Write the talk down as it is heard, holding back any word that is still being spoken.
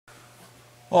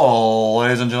Oh,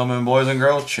 ladies and gentlemen, boys and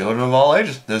girls, children of all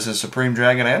ages, this is Supreme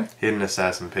Dragon and Hidden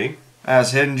Assassin P.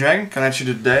 As Hidden Dragon, coming at you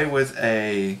today with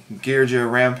a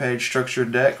Geargia Rampage Structure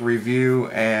deck review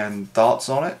and thoughts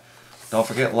on it. Don't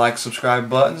forget, like, subscribe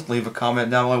buttons, leave a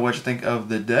comment down below what you think of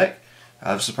the deck.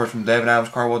 This is a person from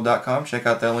DavidAdamsCardWorld.com. Check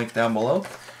out that link down below,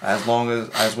 as well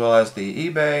as the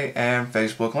eBay and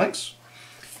Facebook links.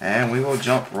 And we will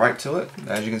jump right to it.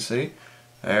 As you can see,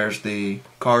 there's the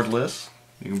card list.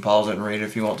 You can pause it and read it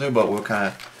if you want to, but we'll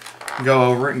kind of go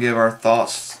over it and give our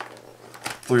thoughts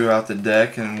throughout the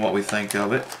deck and what we think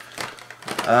of it.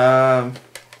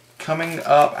 Coming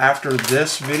up after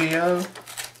this video,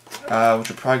 which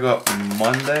will probably go up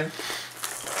Monday,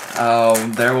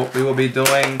 we will be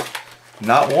doing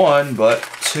not one, but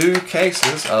 2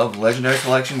 cases of Legendary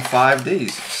Collection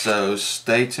 5Ds. So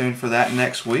stay tuned for that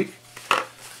next week.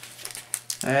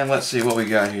 And let's see what we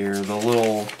got here. The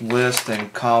little list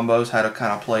and combos, how to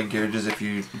kind of play Geargias if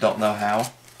you don't know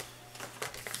how.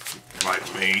 Like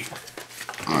me.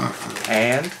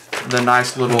 And the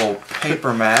nice little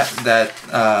paper mat that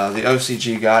the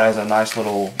OCG got as a nice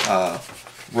little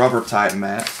rubber type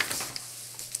mat.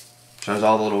 Shows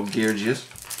all the little Geargias.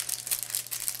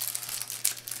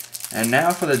 And now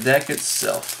for the deck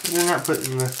itself. You're not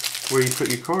putting where you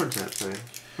put your cards at there.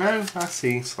 No, I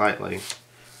see slightly.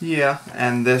 Yeah,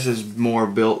 and this is more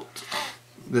built.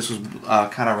 This was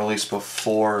kind of released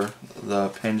before the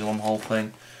Pendulum whole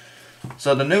thing.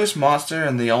 So the newest monster,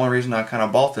 and the only reason I kind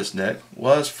of bought this deck,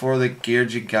 was for the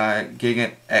Geargia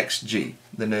Gigant XG,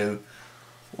 the new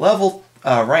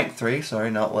rank 3,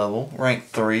 sorry, not level, rank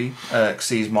 3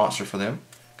 Xyz monster for them.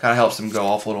 Kind of helps them go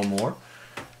off a little more.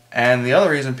 And the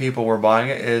other reason people were buying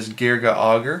it is Geargia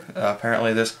Augur.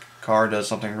 Apparently this card does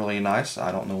something really nice.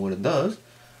 I don't know what it does,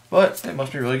 but it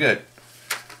must be really good.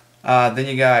 Then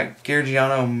you got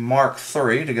Geargiano Mark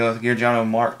III to go with Geargiano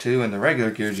Mark II and the regular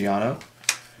Geargiano.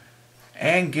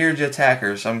 And Geargia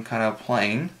Attacker, some kind of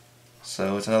plain.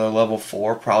 So it's another level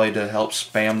 4, probably to help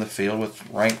spam the field with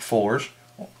rank 4s.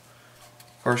 Of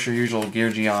course, your usual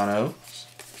Geargianos.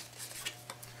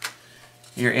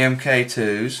 Your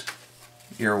MK2s.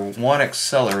 Your 1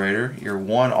 Accelerator, your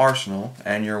 1 Arsenal,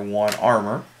 and your 1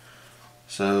 Armor.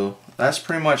 So that's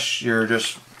pretty much your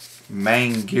just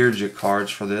main Geargia cards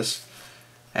for this.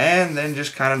 And then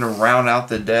just kind of to round out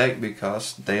the deck,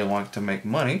 because they like to make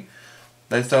money,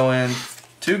 they throw in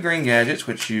 2 green gadgets,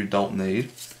 which you don't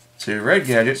need, 2 red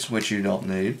gadgets, which you don't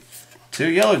need, 2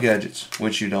 yellow gadgets,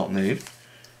 which you don't need,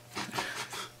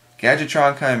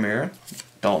 Gadgetron Chimera,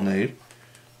 don't need,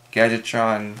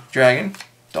 Gadgetron Dragon,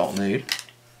 don't need,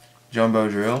 Jumbo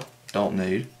Drill, don't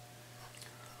need,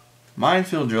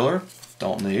 Minefield Driller,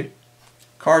 don't need,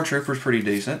 Card Trooper's pretty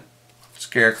decent,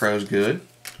 Scarecrow's good,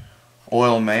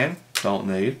 Oil Man, don't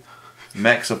need,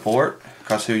 Mech Support,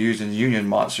 because who uses Union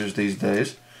monsters these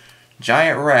days,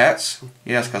 Giant Rats,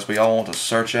 yes, because we all want to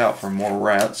search out for more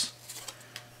rats,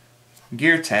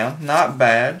 Gear Town, not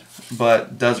bad,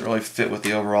 but doesn't really fit with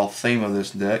the overall theme of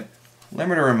this deck,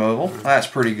 Limiter Removal, that's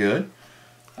pretty good,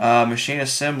 Machine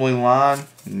Assembly Line,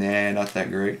 nah, not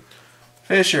that great,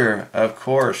 Fisher, of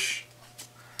course,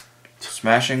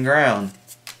 Smashing Ground,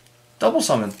 Double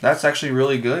Summon, that's actually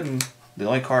really good, and the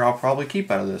only card I'll probably keep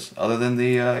out of this, other than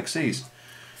the Xyz.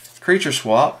 Creature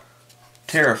Swap,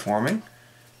 Terraforming,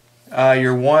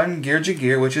 your 1 Geargia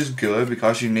Gear, which is good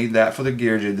because you need that for the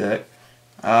Geargia deck.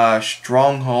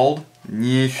 Stronghold,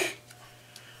 nyeh.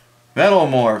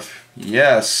 Metalmorph,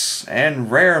 yes,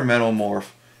 and Rare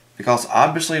Metalmorph, because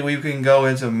obviously we can go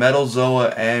into Metal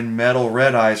Zoa and Metal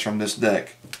Red Eyes from this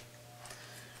deck.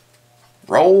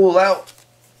 Roll out!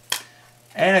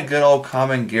 And a good old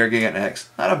common Gear Gigant X.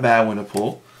 Not a bad one to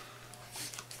pull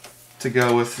to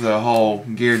go with the whole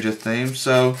Geargia theme.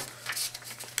 So,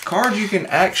 cards you can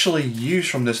actually use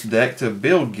from this deck to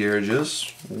build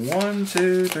Geargias. 1,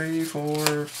 2, 3,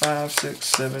 4, 5, 6,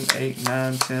 7, 8,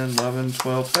 9, 10, 11,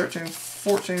 12, 13,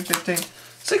 14, 15,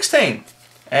 16.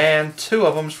 And 2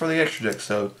 of them for the extra deck.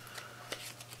 So,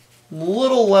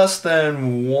 little less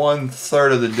than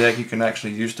 1/3 of the deck you can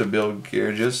actually use to build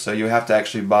Geargias, so you have to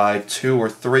actually buy 2 or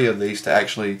 3 of these to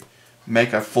actually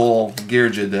make a full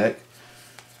Geargia deck.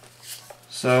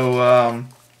 So,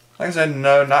 like I said,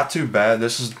 no, not too bad.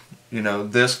 This is, you know,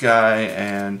 this guy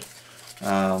and,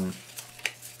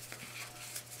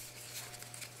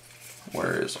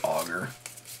 where is Augur?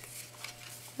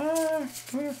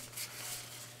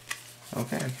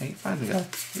 Okay, I can't find the guy.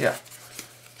 Yeah.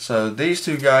 So these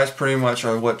 2 guys pretty much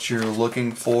are what you're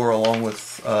looking for, along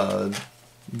with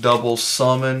double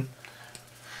summon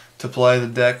to play the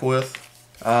deck with.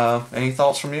 Any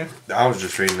thoughts from you? I was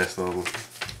just reading this little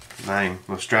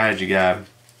strategy guide,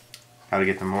 how to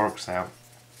get the marks out.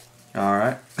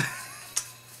 Alright.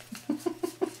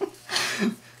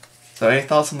 So any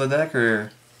thoughts on the deck,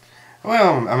 or?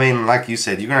 Well, I mean, like you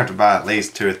said, you're going to have to buy at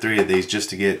least 2 or 3 of these just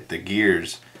to get the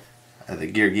gears, the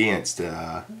gear against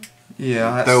to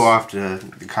throw off the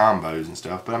combos and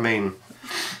stuff. But I mean,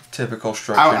 typical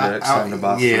structure decks having to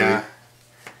buy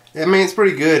 3. I mean, it's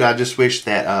pretty good. I just wish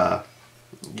that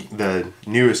the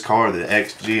newest car, the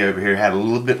XG over here, had a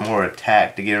little bit more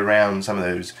attack to get around some of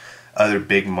those other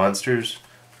big monsters.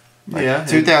 Like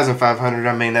 2,500,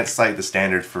 I mean, that's like the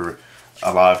standard for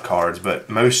a lot of cards, but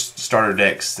most starter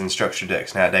decks and structure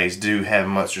decks nowadays do have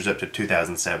monsters up to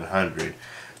 2,700.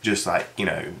 Just like, you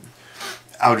know,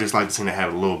 I would just like to see them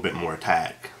have a little bit more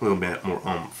attack, a little bit more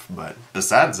oomph. But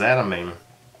besides that, I mean,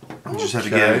 you just have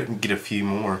to get a few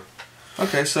more.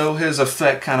 Okay, so his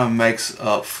effect kind of makes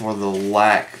up for the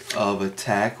lack of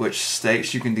attack, which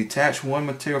states you can detach 1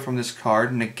 material from this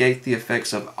card, negate the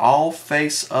effects of all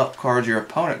face-up cards your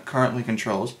opponent currently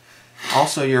controls.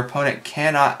 Also, your opponent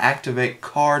cannot activate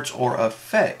cards or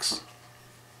effects.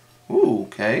 Ooh,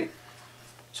 okay.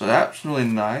 So that's really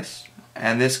nice.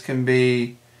 And this can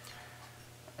be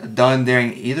done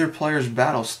during either player's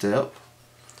battle step.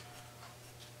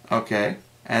 Okay.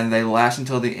 And they last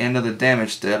until the end of the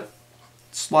damage step.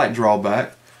 Slight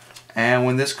drawback. And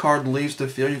when this card leaves the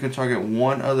field, you can target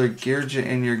 1 other Geargia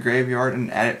in your graveyard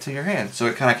and add it to your hand. So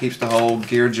it kind of keeps the whole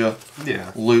Geargia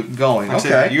loop going.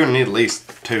 Okay. You're going to need at least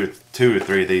two or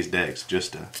three of these decks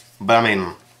just to... But I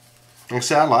mean, like I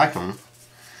said, I like him.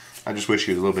 I just wish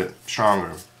he was a little bit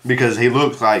stronger. Because he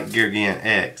looks like Geargia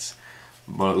X,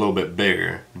 but a little bit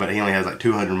bigger. But he only has like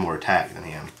 200 more attack than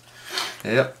him.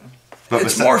 Yep. But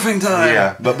it's morphing time!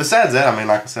 Yeah, but besides that, I mean,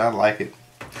 like I said, I like it.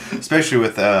 Especially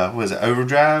with, what is it,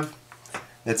 Overdrive?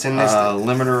 That's in this.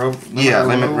 Limit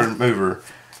remover.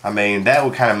 I mean, that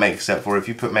would kind of make up for it. If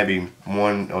you put maybe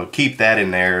 1, or keep that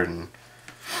in there, and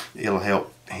it'll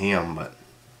help him, but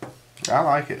I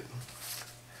like it.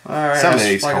 Alright. Some of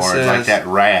these cards, like that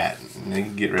rat, you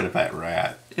can get rid of that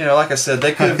rat. You know, like I said,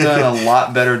 they could have done a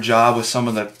lot better job with some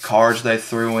of the cards they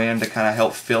threw in to kind of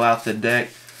help fill out the deck.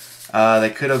 They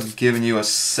could have given you a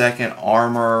second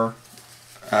armor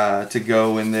to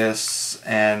go in this,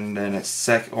 and a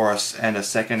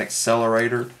second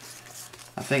accelerator.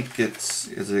 I think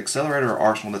is it accelerator or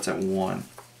arsenal that's at 1.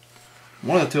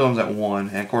 One of the 2 of them's at 1,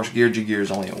 and of course Geargia Gear is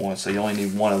only at 1, so you only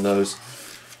need 1 of those.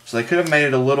 So they could have made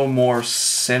it a little more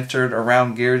centered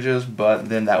around Geargias, but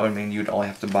then that would mean you'd only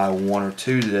have to buy 1 or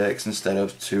 2 decks instead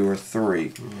of 2 or 3.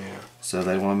 Yeah. So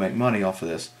they want to make money off of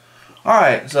this.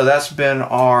 Alright, so that's been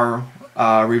our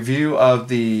review of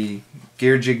the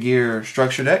Geargia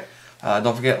Structure deck.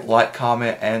 Don't forget, like,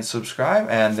 comment, and subscribe.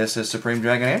 And this is Supreme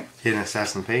Dragon and Hidden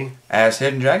Assassin P as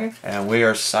Hidden Dragon, and we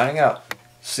are signing out.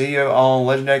 See you on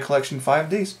Legendary Collection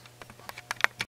 5Ds.